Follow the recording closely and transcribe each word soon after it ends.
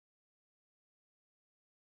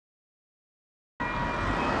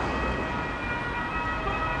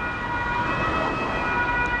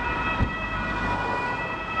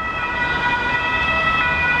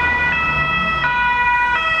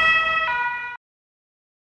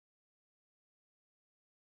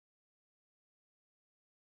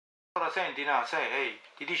Allora senti, ehi,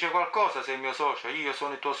 ti dice qualcosa se è il mio socio? Io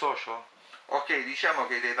sono il tuo socio? Ok, diciamo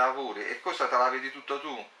che hai dei lavori e cosa te la vedi tutto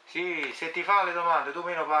tu? Sì, se ti fa le domande tu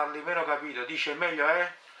meno parli, meno capito, dice meglio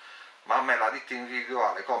è? Ma a me la ditta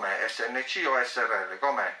individuale com'è? SNC o SRL?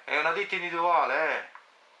 Com'è? È una ditta individuale,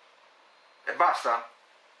 E basta?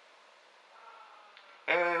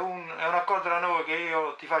 È un accordo tra noi che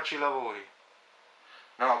io ti faccio i lavori.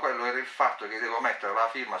 No, quello era il fatto che devo mettere la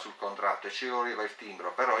firma sul contratto e ci voleva il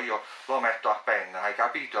timbro, però io lo metto a penna, hai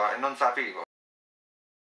capito? E non sapevo.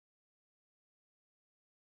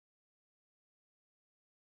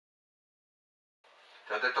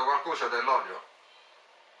 Ti ha detto qualcosa dell'olio?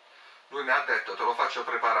 Lui mi ha detto te lo faccio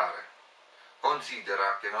preparare.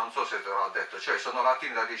 Considera che non so se te l'ho detto, cioè sono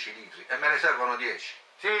lattini da 10 litri e me ne servono 10.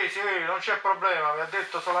 Sì, non c'è problema, mi ha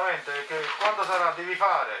detto solamente che quando sarà devi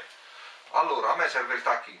fare. Allora, a me serve il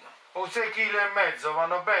tacchino. Un 6,5 kg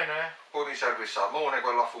vanno bene? Poi mi serve il salmone,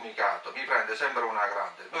 quello affumicato, mi prende sempre una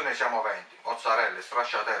grande. Noi ne siamo 20, mozzarella,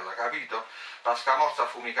 stracciatella, capito? La scamorza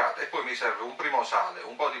affumicata e poi mi serve un primo sale,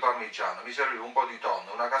 un po' di parmigiano, mi serve un po' di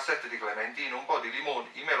tonno, una cassetta di clementino, un po' di limoni,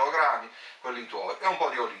 i melograni, quelli tuoi, e un po'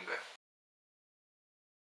 di olive.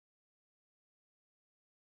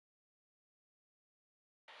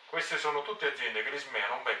 Queste sono tutte aziende che l'ISMEA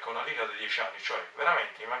non becca una lira da 10 anni, cioè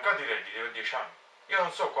veramente i mancati redditi per 10 anni. Io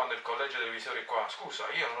non so quando il collegio dei revisori qua, scusa,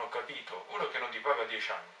 io non ho capito, uno che non ti paga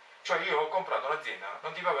 10 anni. Cioè io ho comprato un'azienda,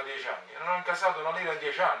 non ti paga 10 anni, e non ho incassato una lira in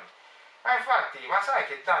 10 anni. Ma infatti, ma sai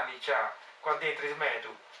che danni c'ha qua dentro ISMEA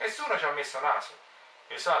tu? Nessuno ci ha messo naso.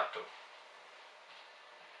 Esatto.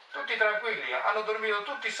 Tutti tranquilli, hanno dormito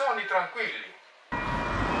tutti sonni tranquilli.